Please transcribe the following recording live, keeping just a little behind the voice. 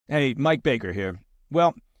Hey, Mike Baker here.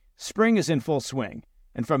 Well, spring is in full swing,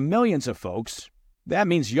 and for millions of folks, that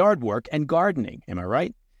means yard work and gardening, am I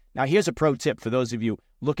right? Now here's a pro tip for those of you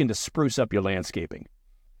looking to spruce up your landscaping.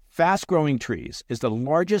 Fast Growing Trees is the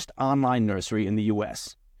largest online nursery in the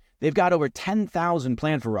U.S. They've got over 10,000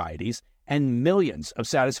 plant varieties and millions of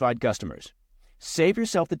satisfied customers. Save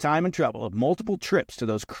yourself the time and trouble of multiple trips to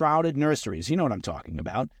those crowded nurseries. You know what I'm talking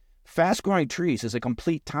about. Fast Growing Trees is a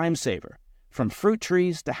complete time saver. From fruit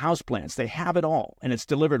trees to houseplants, they have it all, and it's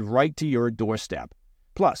delivered right to your doorstep.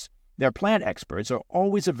 Plus, their plant experts are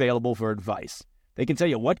always available for advice. They can tell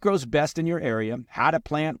you what grows best in your area, how to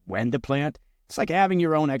plant, when to plant. It's like having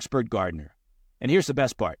your own expert gardener. And here's the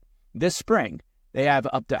best part. This spring, they have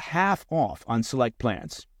up to half off on select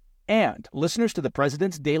plants. And listeners to the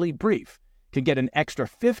President's Daily Brief can get an extra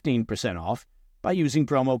 15% off by using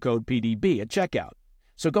promo code PDB at checkout.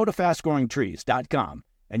 So go to fastgrowingtrees.com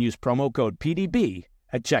and use promo code PDB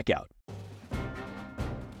at checkout.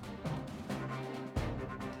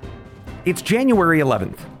 It's January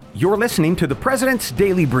 11th. You're listening to the President's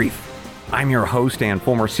Daily Brief. I'm your host and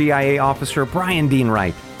former CIA officer, Brian Dean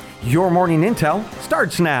Wright. Your morning intel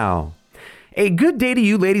starts now. A good day to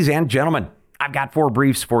you, ladies and gentlemen. I've got 4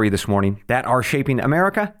 briefs for you this morning that are shaping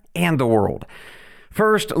America and the world.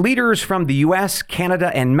 First, leaders from the U.S.,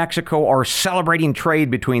 Canada, and Mexico are celebrating trade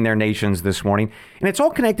between their nations this morning, and it's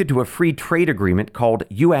all connected to a free trade agreement called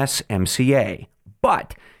USMCA.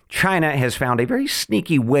 But China has found a very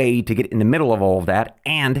sneaky way to get in the middle of all of that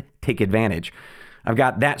and take advantage. I've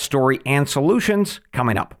got that story and solutions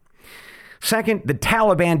coming up. Second, the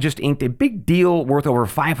Taliban just inked a big deal worth over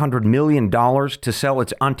 $500 million to sell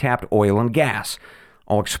its untapped oil and gas.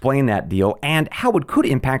 I'll explain that deal and how it could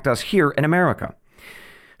impact us here in America.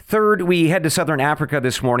 Third, we head to southern Africa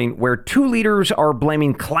this morning, where 2 leaders are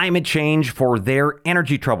blaming climate change for their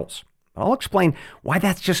energy troubles. I'll explain why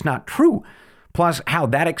that's just not true, plus how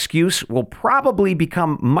that excuse will probably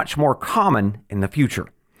become much more common in the future.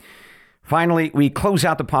 Finally, we close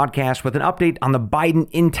out the podcast with an update on the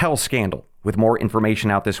Biden intel scandal, with more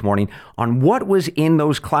information out this morning on what was in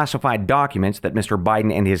those classified documents that Mr.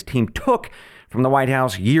 Biden and his team took from the White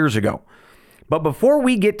House years ago. But before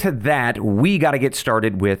we get to that, we got to get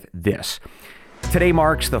started with this. Today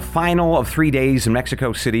marks the final of 3 days in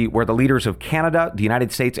Mexico City, where the leaders of Canada, the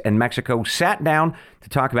United States, and Mexico sat down to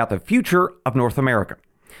talk about the future of North America.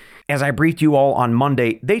 As I briefed you all on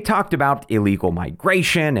Monday, they talked about illegal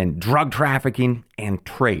migration and drug trafficking and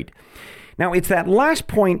trade. Now, it's that last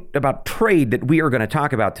point about trade that we are going to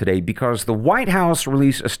talk about today, because the White House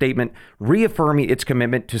released a statement reaffirming its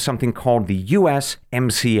commitment to something called the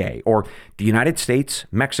USMCA, or the United States,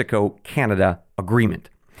 Mexico, Canada Agreement.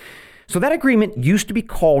 So that agreement used to be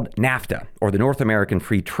called NAFTA, or the North American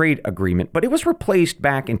Free Trade Agreement, but it was replaced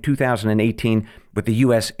back in 2018 with the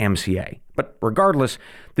USMCA. But regardless,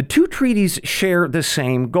 the 2 treaties share the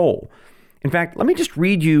same goal. In fact, let me just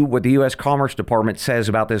read you what the U.S. Commerce Department says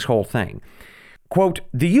about this whole thing. Quote,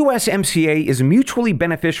 the USMCA is mutually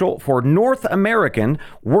beneficial for North American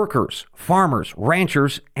workers, farmers,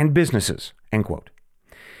 ranchers, and businesses, end quote.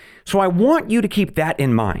 So I want you to keep that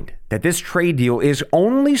in mind, that this trade deal is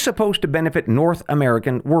only supposed to benefit North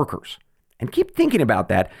American workers. And keep thinking about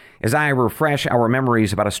that as I refresh our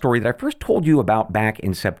memories about a story that I first told you about back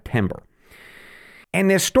in September. And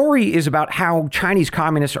this story is about how Chinese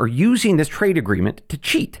communists are using this trade agreement to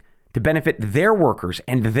cheat, to benefit their workers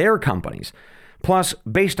and their companies. Plus,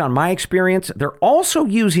 based on my experience, they're also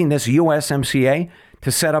using this USMCA to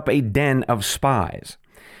set up a den of spies.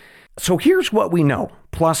 So here's what we know,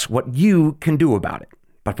 plus what you can do about it.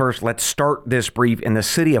 But first, let's start this brief in the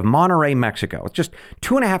city of Monterrey, Mexico. It's just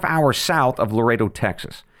 2.5 hours south of Laredo,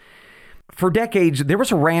 Texas. For decades, there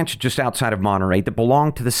was a ranch just outside of Monterrey that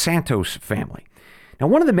belonged to the Santos family. Now,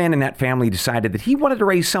 one of the men in that family decided that he wanted to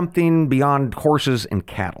raise something beyond horses and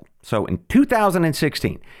cattle. So in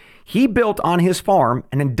 2016, he built on his farm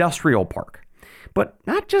an industrial park. But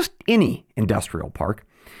not just any industrial park.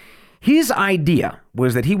 His idea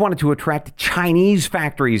was that he wanted to attract Chinese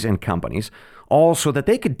factories and companies, all so that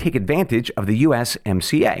they could take advantage of the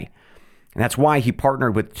USMCA. And that's why he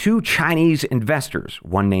partnered with 2 Chinese investors,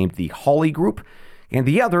 one named the Holly Group, and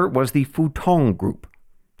the other was the Futong Group.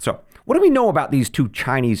 So, what do we know about these 2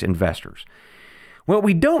 Chinese investors? Well,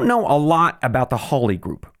 we don't know a lot about the Holly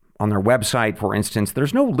Group. On their website, for instance,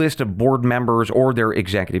 there's no list of board members or their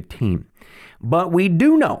executive team. But we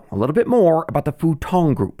do know a little bit more about the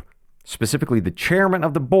Futong Group. Specifically, the chairman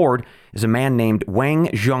of the board is a man named Wang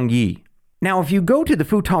Zhongyi. Now, if you go to the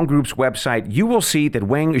Futong Group's website, you will see that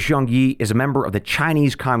Wang Zhongyi is a member of the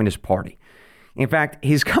Chinese Communist Party. In fact,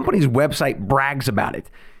 his company's website brags about it.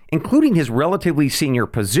 including his relatively senior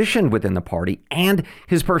position within the party and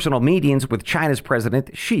his personal meetings with China's President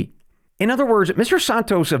Xi. In other words, Mr.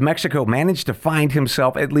 Santos of Mexico managed to find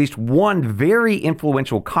himself at least one very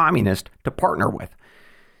influential communist to partner with.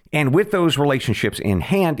 And with those relationships in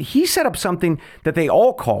hand, he set up something that they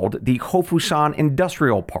all called the Hofusan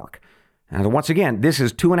Industrial Park. And once again, this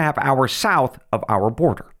is 2.5 hours south of our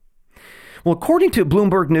border. Well, according to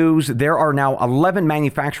Bloomberg News, there are now 11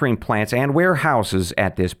 manufacturing plants and warehouses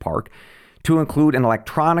at this park, to include an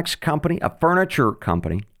electronics company, a furniture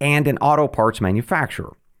company, and an auto parts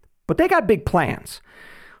manufacturer. But they got big plans.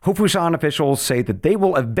 Hofusan officials say that they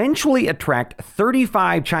will eventually attract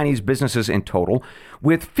 35 Chinese businesses in total,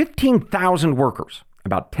 with 15,000 workers,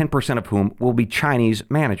 about 10% of whom will be Chinese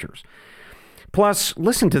managers. Plus,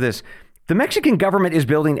 listen to this. The Mexican government is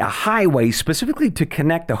building a highway specifically to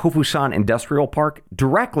connect the Hofusan Industrial Park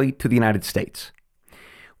directly to the United States.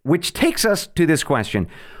 Which takes us to this question.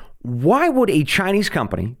 Why would a Chinese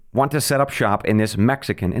company want to set up shop in this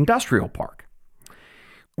Mexican industrial park?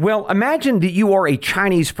 Well, imagine that you are a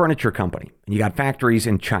Chinese furniture company and you got factories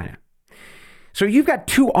in China. So you've got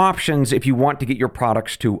two options if you want to get your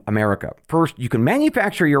products to America. First, you can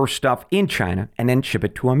manufacture your stuff in China and then ship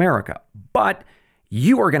it to America. But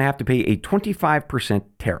you are going to have to pay a 25%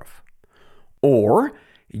 tariff. Or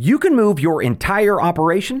you can move your entire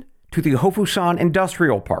operation to the Hofusan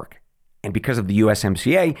Industrial Park. And because of the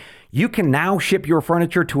USMCA, you can now ship your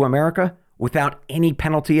furniture to America without any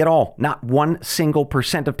penalty at all, not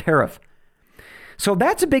 1% of tariff. So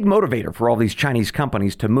that's a big motivator for all these Chinese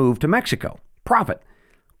companies to move to Mexico. Profit.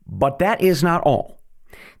 But that is not all.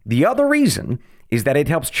 The other reason is that it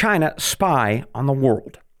helps China spy on the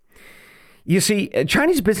world. You see,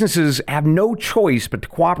 Chinese businesses have no choice but to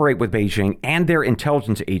cooperate with Beijing and their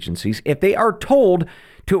intelligence agencies if they are told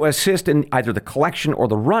to assist in either the collection or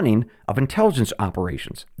the running of intelligence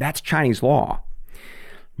operations. That's Chinese law.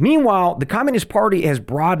 Meanwhile, the Communist Party has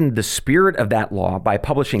broadened the spirit of that law by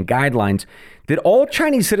publishing guidelines that all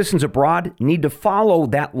Chinese citizens abroad need to follow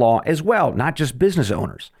that law as well, not just business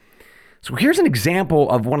owners. So here's an example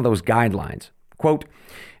of one of those guidelines. Quote,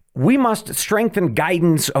 "We must strengthen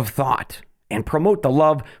guidance of thought and promote the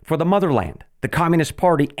love for the motherland, the Communist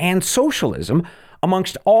Party, and socialism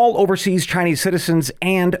amongst all overseas Chinese citizens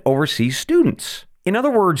and overseas students." In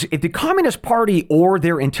other words, if the Communist Party or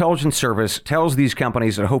their intelligence service tells these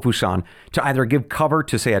companies at Hofusan to either give cover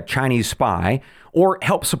to, say, a Chinese spy or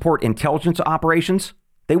help support intelligence operations,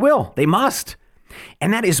 they will. They must.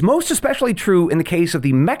 And that is most especially true in the case of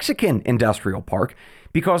the Mexican industrial park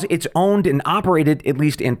because it's owned and operated, at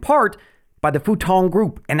least in part, by the Futong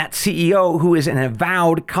Group and that CEO who is an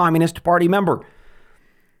avowed Communist Party member.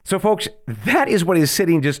 So, folks, that is what is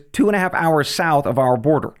sitting just 2.5 hours south of our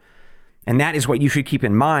border. And that is what you should keep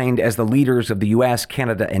in mind as the leaders of the U.S.,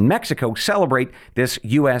 Canada, and Mexico celebrate this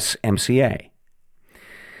USMCA.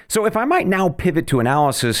 So if I might now pivot to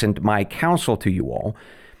analysis and my counsel to you all,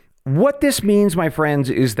 what this means, my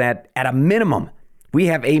friends, is that at a minimum, we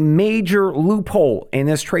have a major loophole in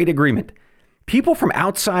this trade agreement. People from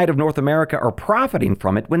outside of North America are profiting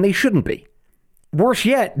from it when they shouldn't be. Worse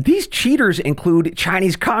yet, these cheaters include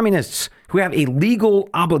Chinese communists who have a legal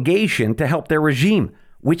obligation to help their regime,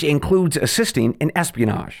 which includes assisting in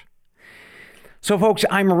espionage. So, folks,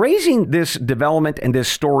 I'm raising this development and this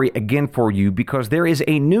story again for you because there is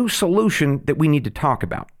a new solution that we need to talk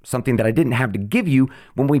about, something that I didn't have to give you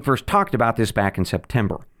when we first talked about this back in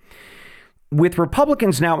September. With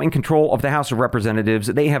Republicans now in control of the House of Representatives,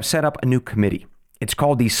 they have set up a new committee. It's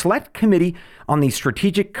called the Select Committee on the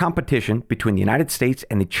Strategic Competition between the United States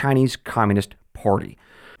and the Chinese Communist Party.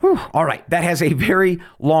 Whew. All right, that has a very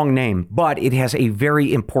long name, but it has a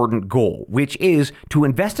very important goal, which is to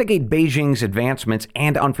investigate Beijing's advancements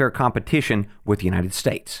and unfair competition with the United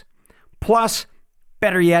States. Plus,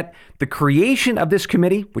 better yet, the creation of this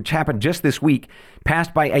committee, which happened just this week,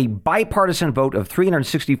 passed by a bipartisan vote of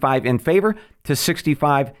 365 in favor to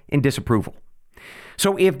 65 in disapproval.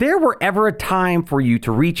 So if there were ever a time for you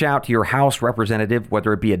to reach out to your House representative,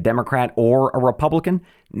 whether it be a Democrat or a Republican,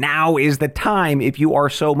 now is the time if you are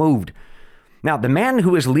so moved. Now, the man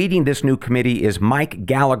who is leading this new committee is Mike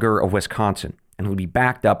Gallagher of Wisconsin, and will be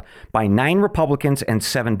backed up by 9 Republicans and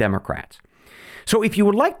 7 Democrats. So if you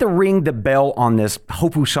would like to ring the bell on this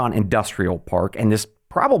Hofusan Industrial Park and this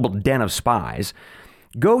probable den of spies,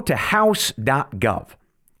 go to house.gov.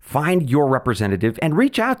 Find your representative and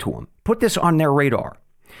reach out to them. Put this on their radar.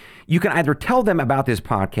 You can either tell them about this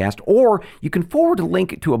podcast or you can forward a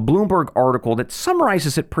link to a Bloomberg article that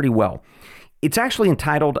summarizes it pretty well. It's actually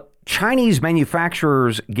entitled, "Chinese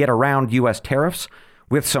Manufacturers Get Around U.S. Tariffs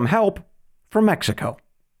with Some Help from Mexico."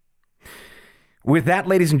 With that,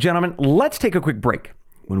 ladies and gentlemen, let's take a quick break.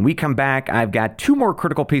 When we come back, I've got two more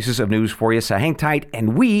critical pieces of news for you, so hang tight,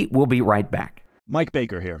 and we will be right back. Mike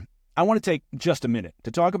Baker here. I want to take just a minute to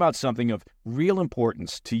talk about something of real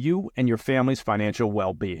importance to you and your family's financial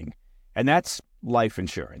well-being, and that's life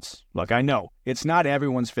insurance. Look, I know it's not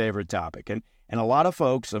everyone's favorite topic, and a lot of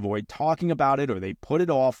folks avoid talking about it or they put it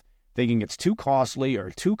off thinking it's too costly or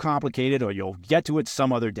too complicated or you'll get to it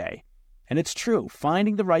some other day. And it's true,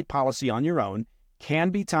 finding the right policy on your own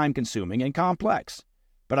can be time-consuming and complex.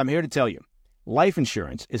 But I'm here to tell you, life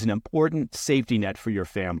insurance is an important safety net for your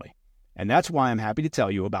family. And that's why I'm happy to tell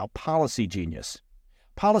you about Policy Genius.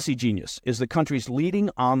 Policy Genius is the country's leading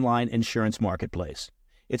online insurance marketplace.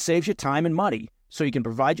 It saves you time and money so you can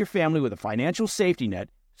provide your family with a financial safety net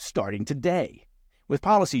starting today. With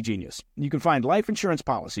Policy Genius, you can find life insurance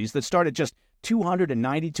policies that start at just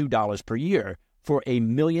 $292 per year for $1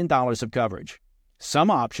 million of coverage.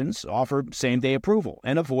 Some options offer same-day approval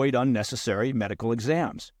and avoid unnecessary medical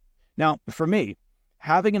exams. Now, for me,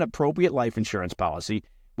 having an appropriate life insurance policy,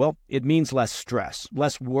 well, it means less stress,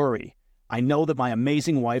 less worry. I know that my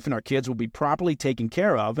amazing wife and our kids will be properly taken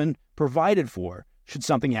care of and provided for should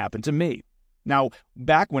something happen to me. Now,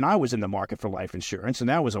 back when I was in the market for life insurance, and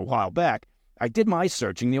that was a while back, I did my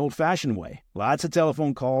searching the old-fashioned way. Lots of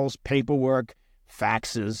telephone calls, paperwork,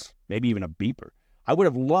 faxes, maybe even a beeper. I would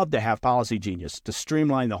have loved to have Policy Genius to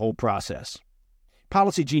streamline the whole process.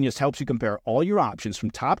 Policy Genius helps you compare all your options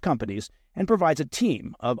from top companies and provides a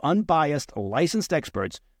team of unbiased, licensed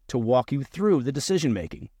experts to walk you through the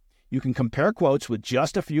decision-making. You can compare quotes with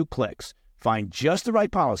just a few clicks, find just the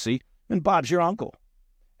right policy, and Bob's your uncle.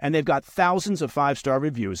 And they've got thousands of 5-star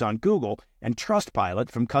reviews on Google and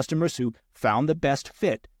Trustpilot from customers who found the best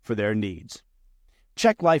fit for their needs.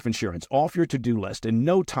 Check life insurance off your to-do list in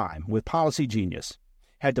no time with Policy Genius.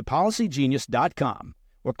 Head to policygenius.com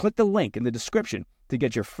or click the link in the description to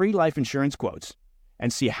get your free life insurance quotes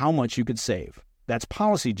and see how much you could save. That's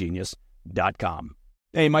policygenius.com.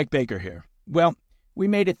 Hey, Mike Baker here. Well, we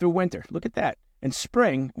made it through winter. Look at that. And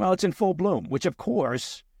spring, well, it's in full bloom, which of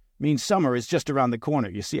course means summer is just around the corner.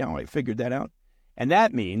 You see how I figured that out? And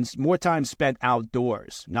that means more time spent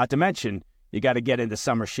outdoors. Not to mention, you got to get into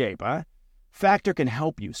summer shape, huh? Factor can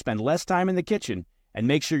help you spend less time in the kitchen and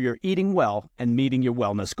make sure you're eating well and meeting your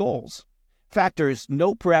wellness goals. Factor's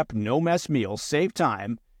no prep, no mess meals save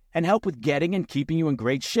time and help with getting and keeping you in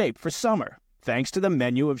great shape for summer, thanks to the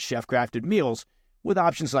menu of chef-crafted meals with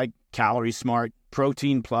options like Calorie Smart,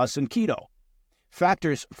 Protein Plus, and Keto.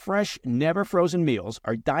 Factor's fresh, never-frozen meals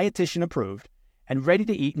are dietitian approved and ready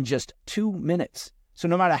to eat in just 2 minutes. So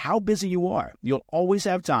no matter how busy you are, you'll always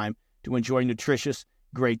have time to enjoy nutritious,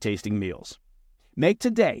 great-tasting meals. Make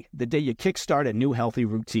today the day you kickstart a new healthy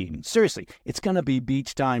routine. Seriously, it's going to be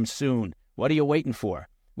beach time soon. What are you waiting for?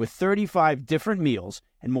 With 35 different meals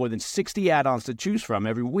and more than 60 add-ons to choose from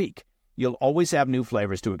every week, you'll always have new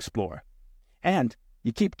flavors to explore. And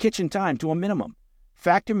you keep kitchen time to a minimum.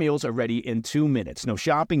 Factor meals are ready in 2 minutes. No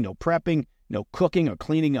shopping, no prepping, no cooking or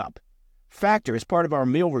cleaning up. Factor is part of our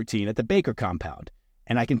meal routine at the Baker compound.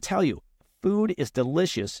 And I can tell you, food is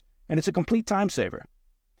delicious and it's a complete time saver.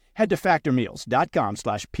 Head to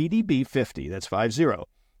factormeals.com/PDB50, that's 50,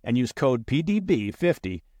 and use code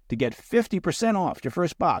PDB50 to get 50% off your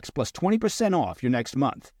first box plus 20% off your next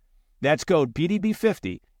month. That's code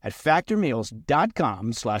PDB50 at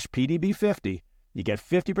factormeals.com/PDB50. You get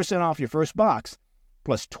 50% off your first box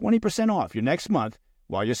plus 20% off your next month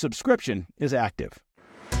while your subscription is active.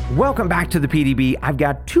 Welcome back to the PDB. I've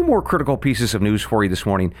got two more critical pieces of news for you this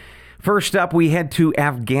morning. First up, we head to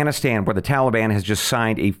Afghanistan, where the Taliban has just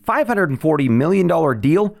signed a $540 million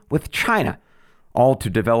deal with China, all to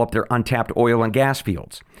develop their untapped oil and gas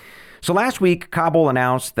fields. So last week, Kabul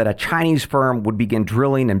announced that a Chinese firm would begin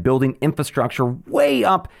drilling and building infrastructure way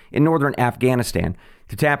up in northern Afghanistan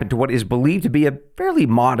to tap into what is believed to be a fairly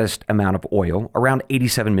modest amount of oil, around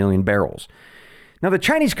 87 million barrels. Now, the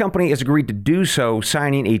Chinese company has agreed to do so,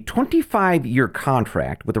 signing a 25-year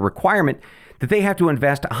contract with a requirement that they have to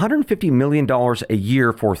invest $150 million a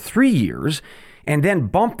year for 3 years and then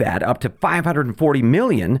bump that up to $540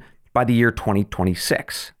 million by the year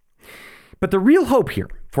 2026. But the real hope here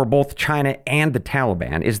for both China and the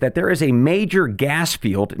Taliban is that there is a major gas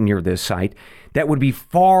field near this site that would be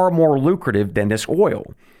far more lucrative than this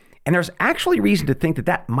oil. And there's actually reason to think that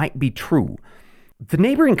that might be true. The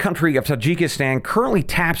neighboring country of Tajikistan currently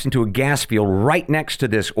taps into a gas field right next to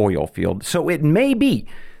this oil field, so it may be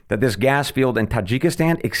that this gas field in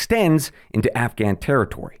Tajikistan extends into Afghan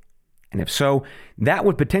territory. And if so, that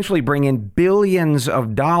would potentially bring in billions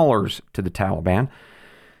of dollars to the Taliban.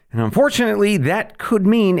 And unfortunately, that could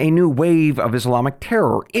mean a new wave of Islamic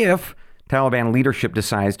terror if Taliban leadership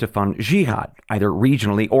decides to fund jihad, either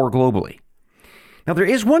regionally or globally. Now, there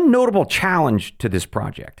is one notable challenge to this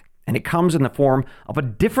project, and it comes in the form of a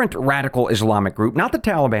different radical Islamic group, not the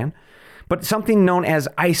Taliban, but something known as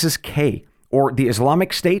ISIS-K, or the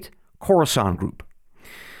Islamic State Khorasan Group.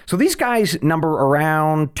 So these guys number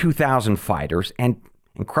around 2,000 fighters, and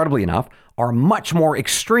incredibly enough, are much more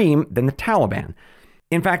extreme than the Taliban.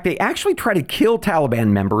 In fact, they actually try to kill Taliban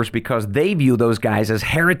members because they view those guys as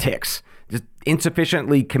heretics, just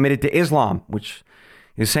insufficiently committed to Islam, which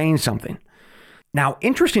is saying something. Now,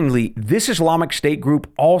 interestingly, this Islamic State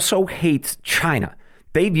group also hates China.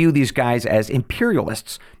 They view these guys as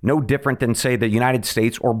imperialists, no different than, say, the United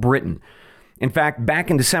States or Britain. In fact,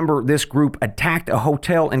 back in December, this group attacked a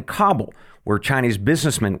hotel in Kabul where Chinese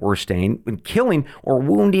businessmen were staying, and killing or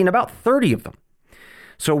wounding about 30 of them.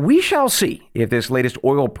 So we shall see if this latest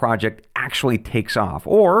oil project actually takes off,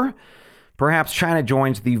 or perhaps China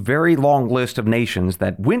joins the very long list of nations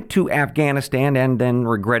that went to Afghanistan and then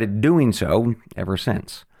regretted doing so ever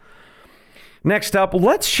since. Next up,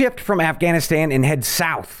 let's shift from Afghanistan and head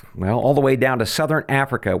south, well, all the way down to southern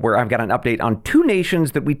Africa, where I've got an update on two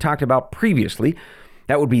nations that we talked about previously.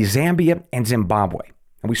 That would be Zambia and Zimbabwe.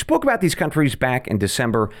 And we spoke about these countries back in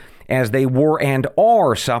December as they were and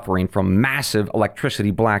are suffering from massive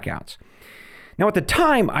electricity blackouts. Now, at the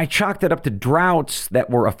time, I chalked it up to droughts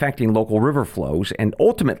that were affecting local river flows and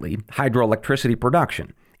ultimately hydroelectricity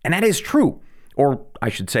production. And that is true, or I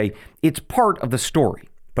should say, it's part of the story.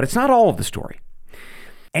 But it's not all of the story.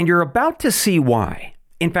 And you're about to see why.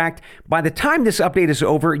 In fact, by the time this update is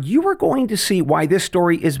over, you are going to see why this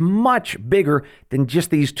story is much bigger than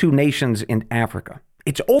just these two nations in Africa.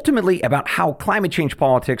 It's ultimately about how climate change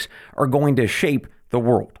politics are going to shape the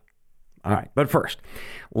world. All right, but first,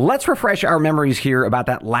 let's refresh our memories here about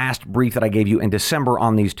that last brief that I gave you in December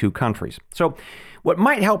on these two countries. So what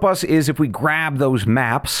might help us is if we grab those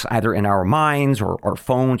maps, either in our minds or our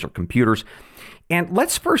phones or computers. And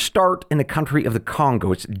let's first start in the country of the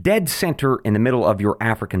Congo. It's dead center in the middle of your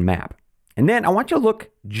African map. And then I want you to look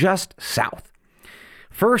just south.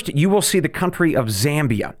 First, you will see the country of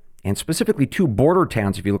Zambia, and specifically two border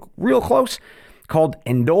towns, if you look real close, called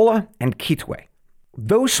Ndola and Kitwe.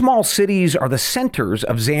 Those small cities are the centers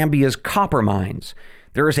of Zambia's copper mines.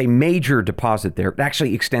 There is a major deposit there. It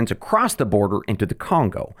actually extends across the border into the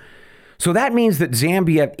Congo. So that means that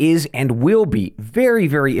Zambia is and will be very,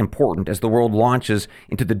 very important as the world launches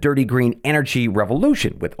into the dirty green energy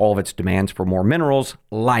revolution with all of its demands for more minerals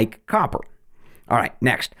like copper. All right,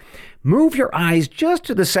 next, move your eyes just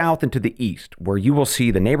to the south and to the east, where you will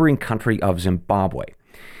see the neighboring country of Zimbabwe.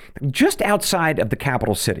 Just outside of the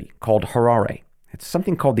capital city called Harare, it's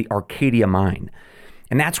something called the Arcadia Mine.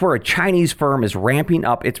 And that's where a Chinese firm is ramping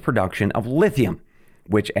up its production of lithium,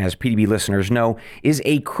 which, as PDB listeners know, is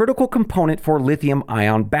a critical component for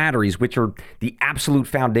lithium-ion batteries, which are the absolute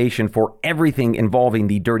foundation for everything involving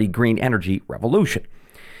the dirty green energy revolution.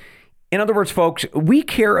 In other words, folks, we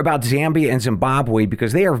care about Zambia and Zimbabwe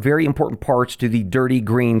because they are very important parts to the dirty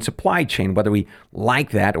green supply chain, whether we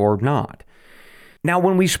like that or not. Now,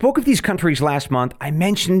 when we spoke of these countries last month, I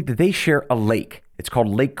mentioned that they share a lake. It's called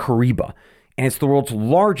Lake Kariba, and it's the world's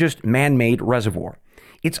largest man-made reservoir.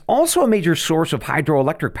 It's also a major source of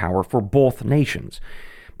hydroelectric power for both nations.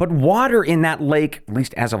 But water in that lake, at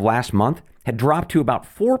least as of last month, had dropped to about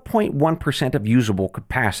 4.1% of usable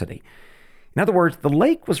capacity. In other words, the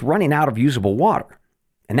lake was running out of usable water.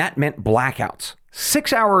 And that meant blackouts.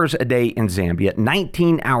 6 hours a day in Zambia,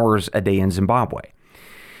 19 hours a day in Zimbabwe.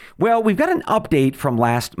 Well, we've got an update from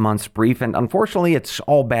last month's brief, and unfortunately, it's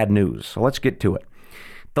all bad news. So let's get to it.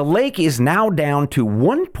 The lake is now down to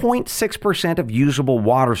 1.6% of usable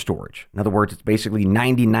water storage. In other words, it's basically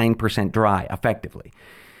 99% dry, effectively.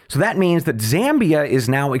 So that means that Zambia is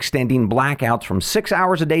now extending blackouts from 6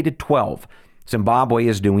 hours a day to 12. Zimbabwe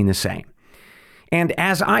is doing the same. And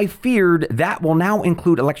as I feared, that will now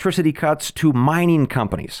include electricity cuts to mining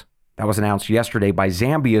companies. That was announced yesterday by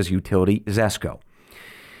Zambia's utility, ZESCO.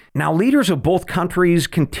 Now, leaders of both countries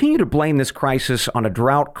continue to blame this crisis on a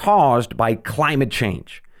drought caused by climate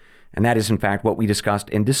change. And that is, in fact, what we discussed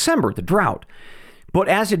in December, the drought. But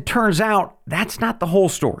as it turns out, that's not the whole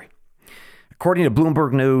story. According to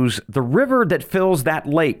Bloomberg News, the river that fills that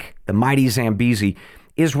lake, the mighty Zambezi,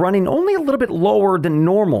 is running only a little bit lower than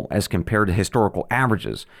normal as compared to historical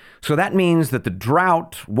averages. So that means that the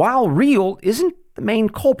drought, while real, isn't the main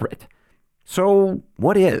culprit. So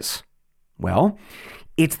what is? Well,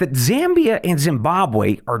 it's that Zambia and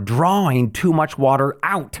Zimbabwe are drawing too much water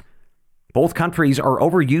out. Both countries are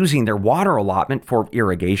overusing their water allotment for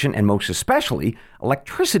irrigation and most especially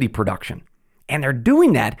electricity production. And they're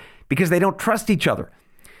doing that because they don't trust each other.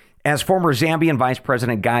 As former Zambian Vice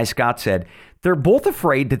President Guy Scott said, they're both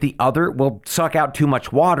afraid that the other will suck out too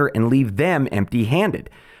much water and leave them empty-handed.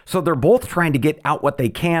 So they're both trying to get out what they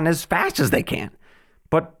can as fast as they can.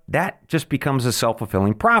 But that just becomes a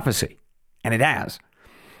self-fulfilling prophecy. And it has.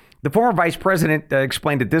 The former vice president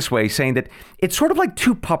explained it this way, saying that it's sort of like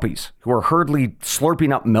two puppies who are hurriedly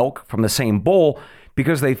slurping up milk from the same bowl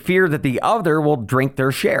because they fear that the other will drink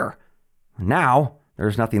their share. Now,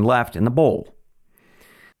 there's nothing left in the bowl.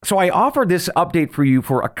 So I offer this update for you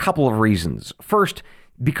for a couple of reasons. First,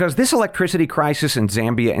 because this electricity crisis in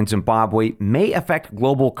Zambia and Zimbabwe may affect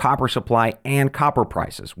global copper supply and copper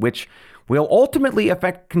prices, which will ultimately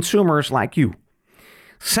affect consumers like you.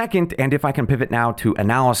 Second, and if I can pivot now to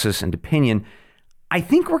analysis and opinion, I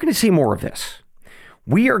think we're going to see more of this.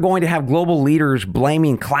 We are going to have global leaders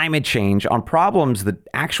blaming climate change on problems that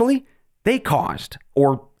actually they caused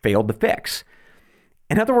or failed to fix.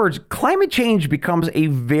 In other words, climate change becomes a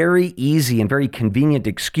very easy and very convenient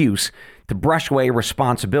excuse to brush away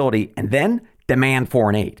responsibility and then demand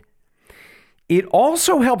foreign aid. It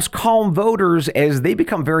also helps calm voters as they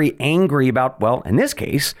become very angry about, well, in this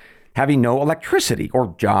case, having no electricity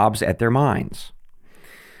or jobs at their mines.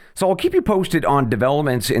 So I'll keep you posted on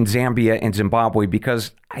developments in Zambia and Zimbabwe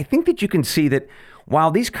because I think that you can see that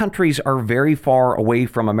while these countries are very far away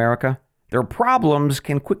from America, their problems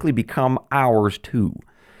can quickly become ours too.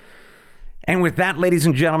 And with that, ladies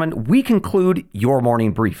and gentlemen, we conclude your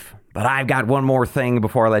morning brief. But I've got one more thing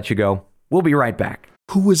before I let you go. We'll be right back.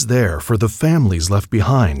 Who is there for the families left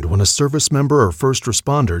behind when a service member or first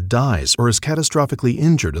responder dies or is catastrophically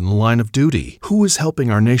injured in the line of duty? Who is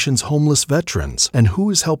helping our nation's homeless veterans? And who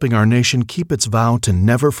is helping our nation keep its vow to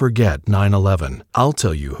never forget 9/11? I'll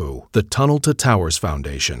tell you who. The Tunnel to Towers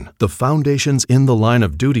Foundation. The foundation's In the Line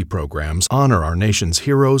of Duty programs honor our nation's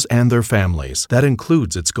heroes and their families. That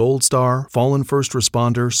includes its Gold Star, Fallen First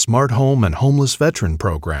Responder, Smart Home, and Homeless Veteran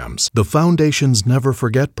programs. The foundation's Never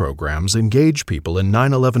Forget programs engage people in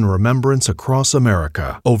 9/11 remembrance across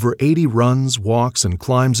America. Over 80 runs, walks, and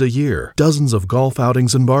climbs a year, dozens of golf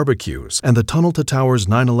outings and barbecues, and the Tunnel to Towers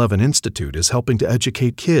 9/11 Institute is helping to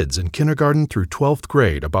educate kids in kindergarten through 12th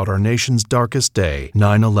grade about our nation's darkest day,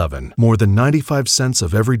 9/11. More than 95 cents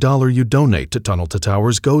of every dollar you donate to Tunnel to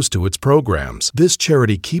Towers goes to its programs. This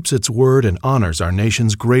charity keeps its word and honors our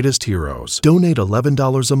nation's greatest heroes. Donate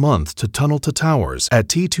 $11 a month to Tunnel to Towers at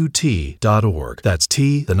T2T.org. That's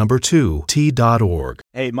T2T.org.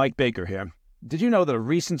 Hey, Mike Baker here. Did you know that a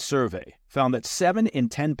recent survey found that 7 in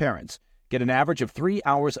 10 parents get an average of 3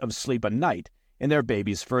 hours of sleep a night in their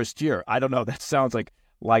baby's first year? I don't know, that sounds like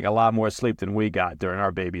a lot more sleep than we got during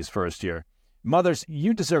our baby's first year. Mothers,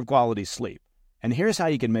 you deserve quality sleep. And here's how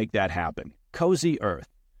you can make that happen. Cozy Earth.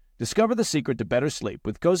 Discover the secret to better sleep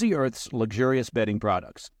with Cozy Earth's luxurious bedding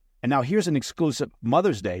products. And now here's an exclusive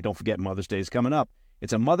Mother's Day. Don't forget Mother's Day is coming up.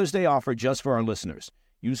 It's a Mother's Day offer just for our listeners.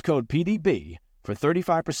 Use code PDB for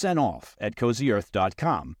 35% off at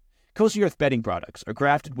CozyEarth.com. Cozy Earth bedding products are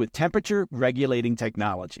crafted with temperature-regulating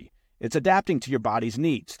technology. It's adapting to your body's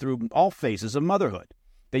needs through all phases of motherhood.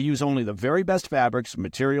 They use only the very best fabrics,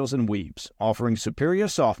 materials, and weaves, offering superior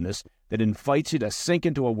softness that invites you to sink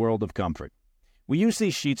into a world of comfort. We use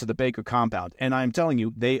these sheets at the Baker compound, and I'm telling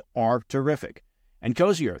you, they are terrific. And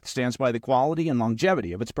Cozy Earth stands by the quality and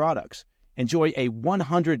longevity of its products. Enjoy a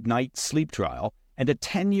 100-night sleep trial and a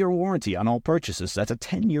 10-year warranty on all purchases. That's a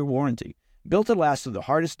 10-year warranty. Built to last through the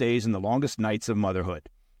hardest days and the longest nights of motherhood.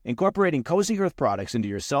 Incorporating Cozy Earth products into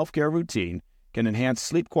your self-care routine can enhance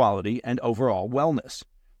sleep quality and overall wellness.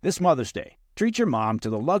 This Mother's Day, treat your mom to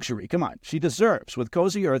the luxury, she deserves with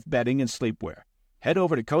Cozy Earth bedding and sleepwear. Head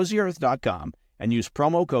over to CozyEarth.com and use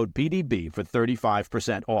promo code PDB for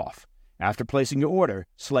 35% off. After placing your order,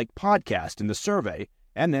 select Podcast in the survey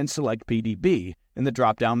and then select PDB in the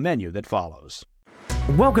drop-down menu that follows.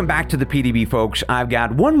 Welcome back to the PDB, folks. I've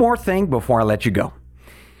got one more thing before I let you go.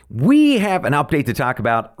 We have an update to talk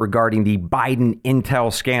about regarding the Biden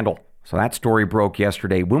intel scandal. So that story broke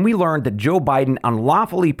yesterday when we learned that Joe Biden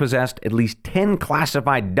unlawfully possessed at least 10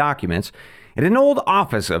 classified documents in an old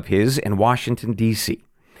office of his in Washington, D.C.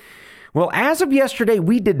 Well, as of yesterday,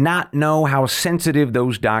 we did not know how sensitive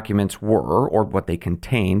those documents were or what they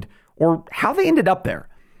contained or how they ended up there.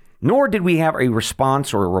 Nor did we have a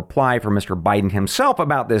response or a reply from Mr. Biden himself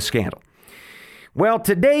about this scandal. Well,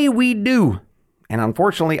 today we do. And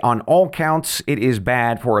unfortunately, on all counts, it is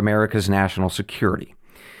bad for America's national security.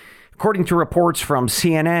 According to reports from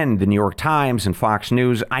CNN, the New York Times, and Fox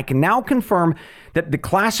News, I can now confirm that the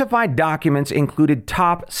classified documents included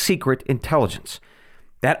top secret intelligence.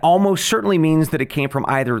 That almost certainly means that it came from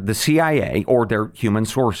either the CIA or their human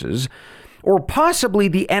sources, or possibly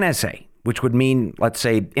the NSA, which would mean, let's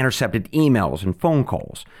say, intercepted emails and phone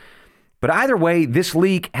calls. But either way, this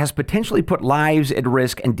leak has potentially put lives at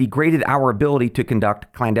risk and degraded our ability to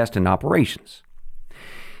conduct clandestine operations.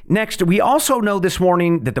 Next, we also know this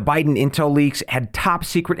morning that the Biden intel leaks had top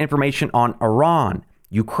secret information on Iran,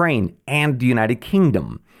 Ukraine, and the United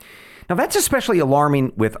Kingdom. Now, that's especially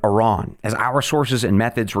alarming with Iran, as our sources and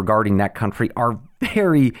methods regarding that country are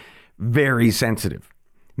very, very sensitive.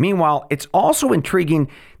 Meanwhile, it's also intriguing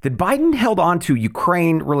that Biden held on to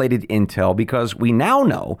Ukraine-related intel because we now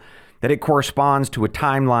know that it corresponds to a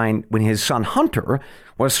timeline when his son Hunter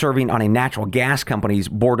was serving on a natural gas company's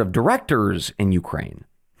board of directors in Ukraine.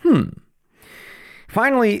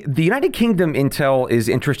 Finally, the United Kingdom intel is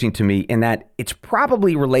interesting to me in that it's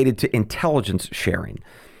probably related to intelligence sharing.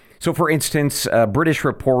 So, for instance, a British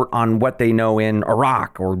report on what they know in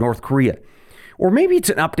Iraq or North Korea. Or maybe it's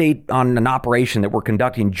an update on an operation that we're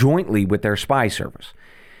conducting jointly with their spy service.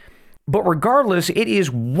 But regardless, it is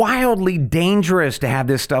wildly dangerous to have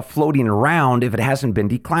this stuff floating around if it hasn't been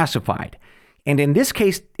declassified. And in this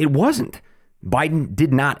case, it wasn't. Biden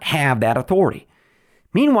did not have that authority.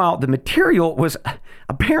 Meanwhile, the material was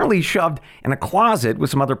apparently shoved in a closet with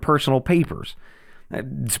some other personal papers.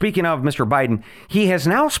 Speaking of Mr. Biden, he has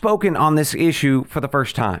now spoken on this issue for the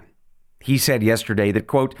first time. He said yesterday that,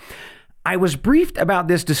 quote, "I was briefed about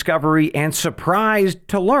this discovery and surprised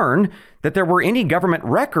to learn that there were any government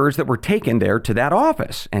records that were taken there to that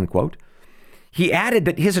office," end quote. He added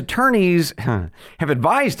that his attorneys have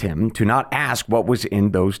advised him to not ask what was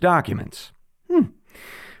in those documents.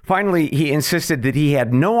 Finally, he insisted that he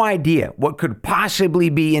had no idea what could possibly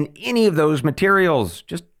be in any of those materials.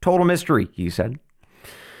 Just total mystery, he said.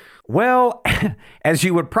 Well, as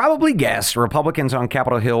you would probably guess, Republicans on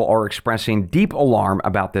Capitol Hill are expressing deep alarm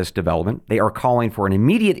about this development. They are calling for an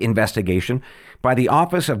immediate investigation by the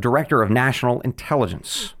Office of Director of National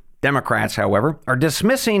Intelligence. Democrats, however, are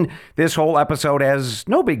dismissing this whole episode as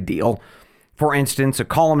no big deal. For instance, a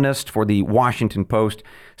columnist for the Washington Post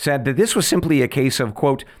said that this was simply a case of,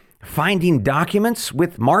 quote, "finding documents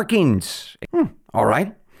with markings." All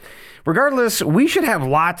right. Regardless, we should have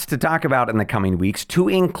lots to talk about in the coming weeks, to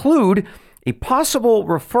include a possible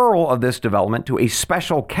referral of this development to a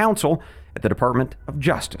special counsel at the Department of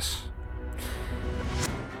Justice.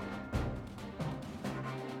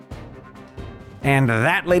 And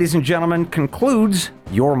that, ladies and gentlemen, concludes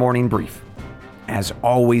your morning brief. As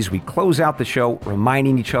always, we close out the show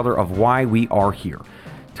reminding each other of why we are here,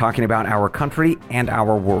 talking about our country and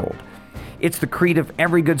our world. It's the creed of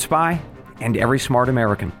every good spy and every smart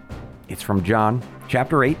American. It's from John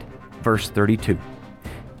chapter 8, verse 32.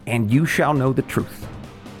 "And you shall know the truth,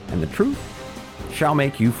 and the truth shall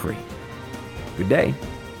make you free." Good day.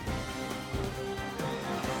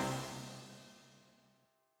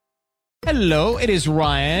 Hello, it is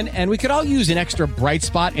Ryan, and we could all use an extra bright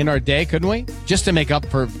spot in our day, couldn't we? Just to make up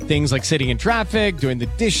for things like sitting in traffic, doing the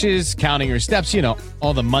dishes, counting your steps, you know,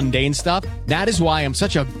 all the mundane stuff. That is why I'm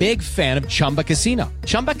such a big fan of Chumba Casino.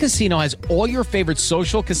 Chumba Casino has all your favorite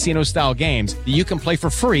social casino-style games that you can play for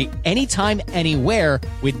free anytime, anywhere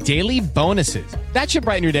with daily bonuses. That should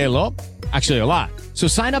brighten your day a little. Actually, a lot. So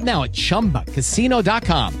sign up now at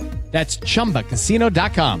ChumbaCasino.com. That's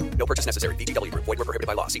ChumbaCasino.com. No purchase necessary. VGW Group. Void where prohibited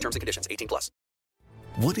by law. See terms and conditions. 18+.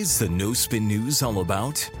 What is the No Spin News all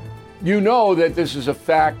about? You know that this is a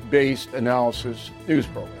fact-based analysis news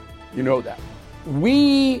program. You know that.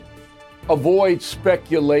 We avoid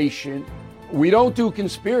speculation. We don't do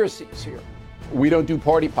conspiracies here. We don't do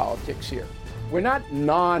party politics here. We're not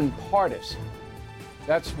nonpartisan.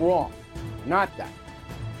 That's wrong. Not that.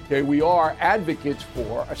 Okay, we are advocates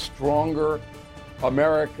for a stronger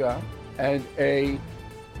America and a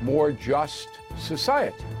more just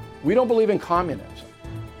society. We don't believe in communism.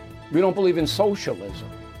 We don't believe in socialism.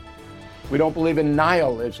 We don't believe in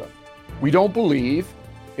nihilism. We don't believe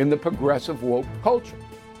in the progressive woke culture.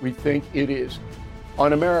 We think it is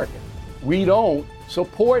un-American. We don't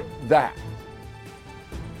support that.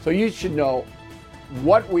 So you should know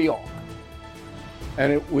what we are,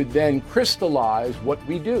 and it would then crystallize what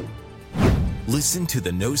we do. Listen to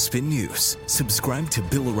the No Spin News. Subscribe to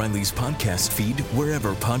Bill O'Reilly's podcast feed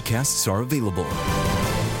wherever podcasts are available.